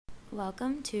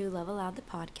Welcome to Level Out the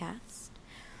podcast.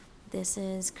 This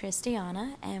is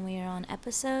Christiana, and we are on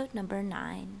episode number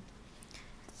 9.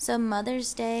 So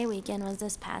Mother's Day weekend was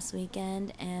this past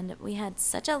weekend, and we had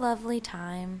such a lovely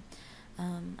time.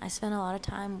 I spent a lot of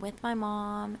time with my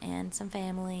mom and some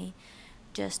family,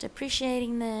 just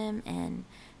appreciating them and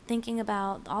thinking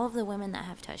about all of the women that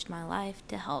have touched my life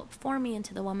to help form me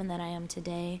into the woman that I am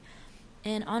today.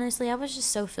 And honestly, I was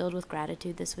just so filled with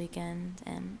gratitude this weekend,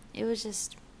 and it was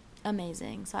just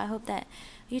amazing. So I hope that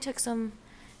you took some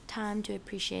time to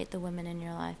appreciate the women in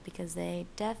your life because they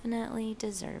definitely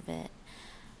deserve it.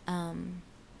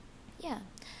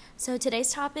 So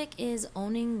today's topic is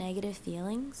owning negative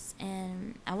feelings,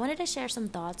 and I wanted to share some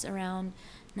thoughts around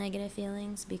negative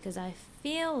feelings because I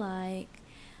feel like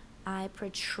I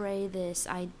portray this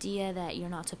idea that you're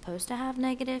not supposed to have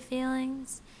negative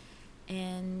feelings,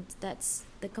 and that's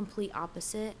the complete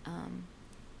opposite.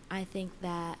 I think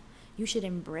that you should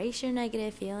embrace your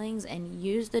negative feelings and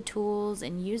use the tools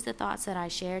and use the thoughts that I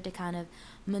share to kind of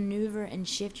maneuver and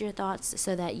shift your thoughts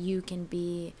so that you can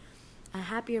be a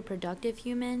happier, productive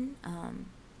human.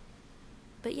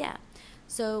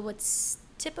 So what's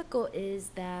typical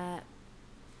is that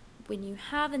when you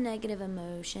have a negative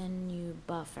emotion, you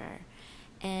buffer.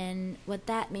 And what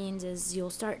that means is you'll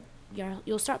start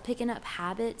picking up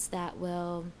habits that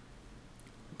will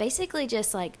basically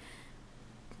just like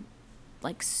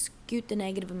scoot the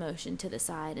negative emotion to the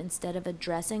side. Instead of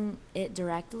addressing it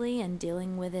directly and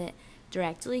dealing with it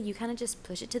directly, you kind of just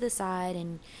push it to the side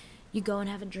and you go and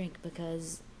have a drink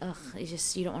because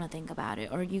you don't want to think about it,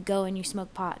 or you go and you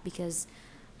smoke pot because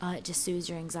it just soothes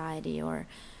your anxiety, or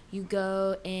you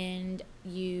go and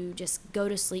you just go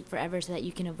to sleep forever so that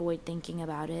you can avoid thinking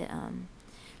about it.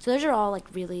 So those are all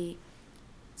like really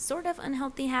sort of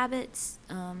unhealthy habits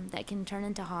that can turn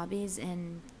into hobbies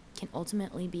and can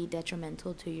ultimately be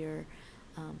detrimental to your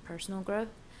personal growth.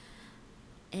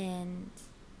 And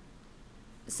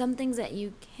some things that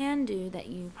you can do that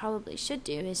you probably should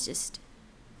do is just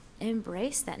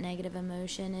embrace that negative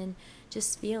emotion and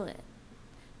just feel it.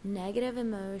 Negative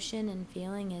emotion and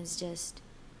feeling is just,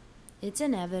 it's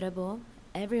inevitable.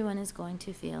 Everyone is going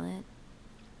to feel it.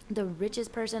 The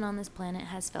richest person on this planet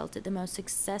has felt it. The most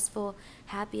successful,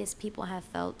 happiest people have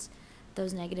felt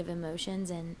those negative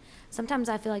emotions, and sometimes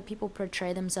I feel like people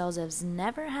portray themselves as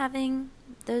never having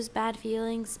those bad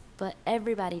feelings, but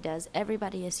everybody does.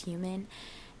 Everybody is human,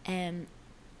 and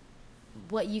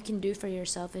what you can do for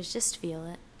yourself is just feel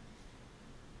it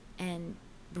and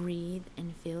breathe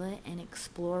and feel it and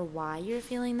explore why you're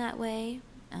feeling that way.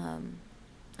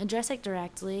 Address it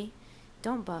directly.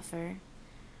 Don't buffer.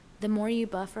 The more you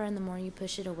buffer and the more you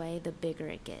push it away, the bigger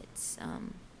it gets.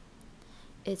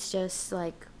 It's just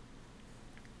like,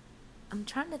 I'm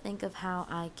trying to think of how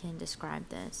I can describe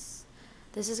this.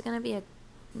 This is going to be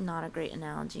not a great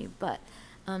analogy, but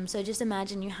so just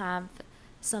imagine you have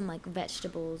some like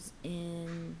vegetables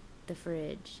in the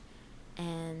fridge,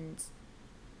 and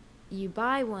you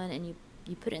buy one and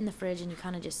you put it in the fridge and you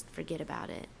kind of just forget about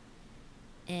it.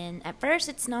 And at first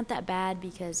it's not that bad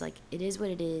because like it is what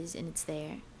it is and it's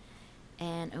there.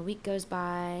 And a week goes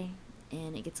by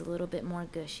and it gets a little bit more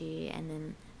gushy, and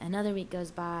then another week goes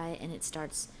by and it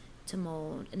starts to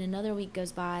mold, and another week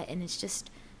goes by and it's just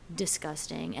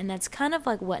disgusting. And that's kind of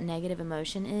like what negative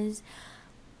emotion is.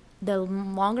 The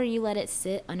longer you let it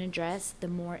sit unaddressed, the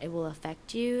more it will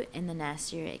affect you and the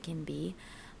nastier it can be.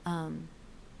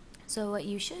 So what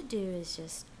you should do is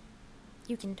just,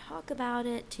 you can talk about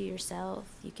it to yourself,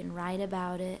 you can write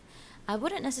about it. I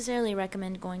wouldn't necessarily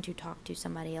recommend going to talk to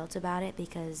somebody else about it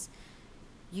because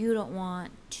you don't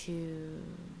want to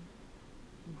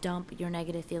dump your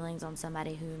negative feelings on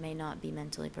somebody who may not be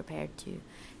mentally prepared to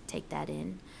take that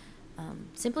in.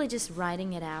 Simply just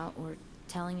writing it out or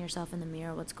telling yourself in the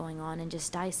mirror what's going on and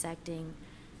just dissecting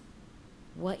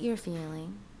what you're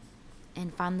feeling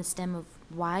and find the stem of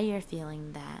why you're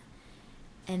feeling that,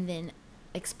 and then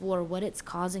explore what it's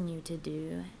causing you to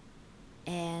do,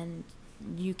 and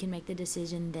you can make the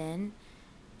decision then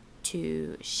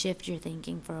to shift your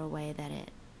thinking for a way that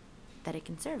it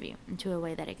can serve you, into a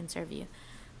way that it can serve you.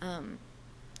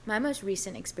 My most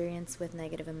recent experience with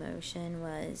negative emotion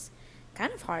was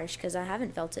kind of harsh because I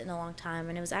haven't felt it in a long time,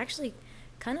 and it was actually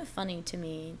kind of funny to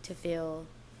me to feel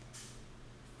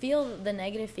the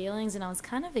negative feelings, and I was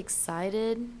kind of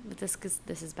excited with this because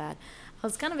this is bad. I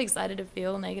was kind of excited to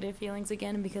feel negative feelings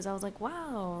again because I was like,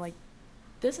 wow, like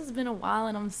this has been a while,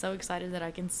 and I'm so excited that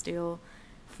I can still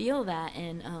feel that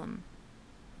and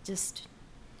just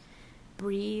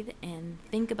breathe and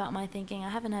think about my thinking. I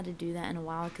haven't had to do that in a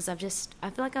while because I feel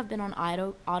like I've been on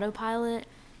autopilot,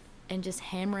 and just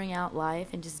hammering out life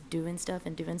and just doing stuff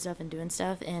and doing stuff and doing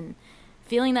stuff. And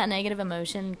feeling that negative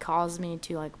emotion caused me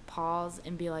to like pause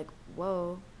and be like,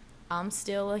 whoa, I'm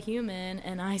still a human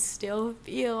and I still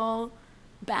feel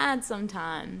bad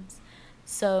sometimes.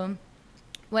 So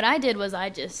what I did was I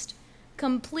just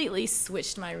completely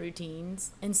switched my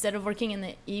routines. Instead of working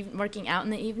out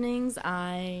in the evenings,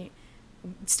 I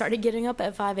started getting up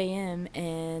at 5 a.m.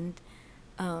 and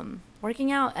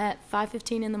working out at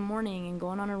 5:15 in the morning and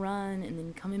going on a run and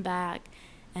then coming back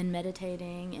and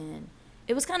meditating. And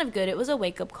it was kind of good. It was a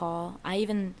wake-up call.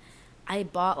 I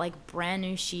bought like brand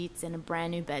new sheets and a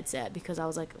brand new bed set because I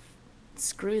was like,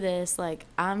 screw this. Like,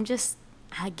 I'm just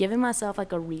giving myself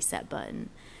like a reset button.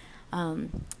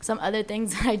 Some other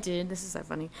things I did, this is so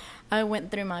funny. I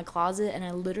went through my closet and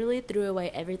I literally threw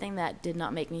away everything that did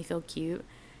not make me feel cute.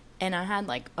 And I had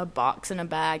like a box and a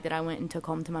bag that I went and took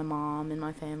home to my mom and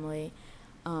my family.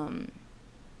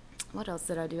 What else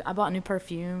did I do? I bought new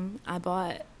perfume.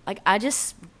 I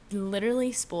just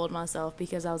literally spoiled myself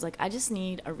because I was like, I just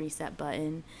need a reset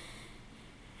button.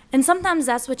 And sometimes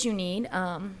that's what you need.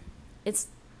 It's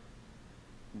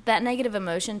that negative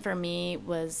emotion for me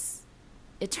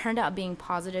it turned out being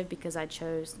positive because I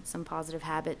chose some positive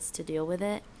habits to deal with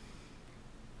it.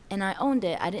 And I owned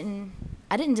it. I didn't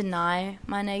deny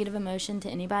my negative emotion to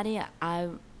anybody. I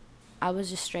was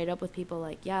just straight up with people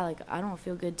like, yeah, like I don't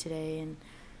feel good today and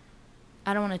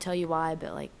I don't want to tell you why,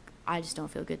 but like I just don't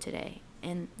feel good today.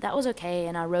 And that was okay,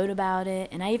 and I wrote about it,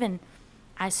 and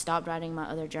I stopped writing my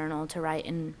other journal to write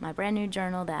in my brand new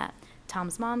journal that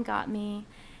Tom's mom got me,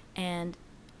 and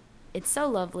it's so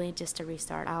lovely just to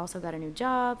restart. I also got a new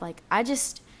job. Like, I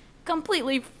just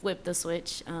completely flipped the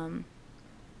switch.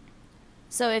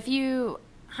 So if you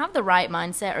have the right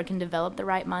mindset or can develop the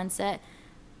right mindset,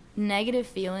 negative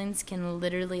feelings can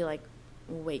literally, like,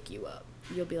 wake you up.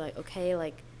 You'll be like, okay,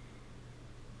 like,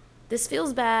 this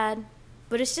feels bad,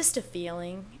 but it's just a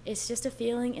feeling. It's just a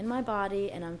feeling in my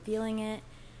body, and I'm feeling it,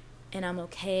 and I'm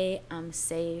okay. I'm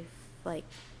safe. Like,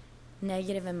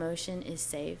 negative emotion is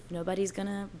safe. Nobody's going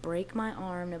to break my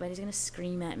arm. Nobody's going to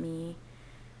scream at me.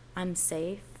 I'm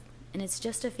safe, and it's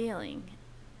just a feeling,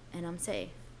 and I'm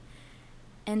safe.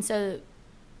 And so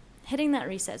hitting that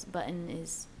reset button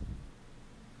is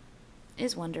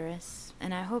wondrous,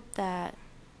 and I hope that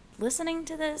listening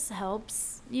to this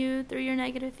helps you through your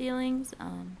negative feelings.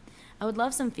 I would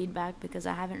love some feedback because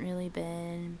I haven't really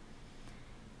been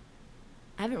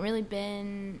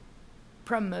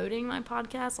promoting my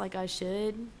podcast like I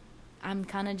should. I'm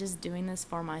kind of just doing this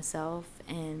for myself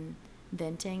and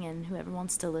venting, and whoever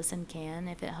wants to listen can.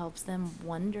 If it helps them,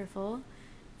 wonderful.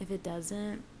 If it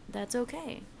doesn't, that's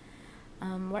okay.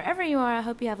 Wherever you are, I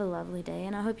hope you have a lovely day,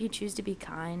 and I hope you choose to be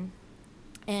kind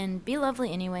and be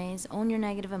lovely anyways. Own your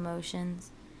negative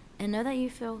emotions and know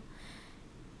that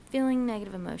feeling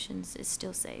negative emotions is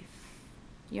still safe.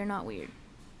 You're not weird.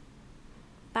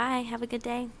 Bye. Have a good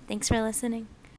day. Thanks for listening.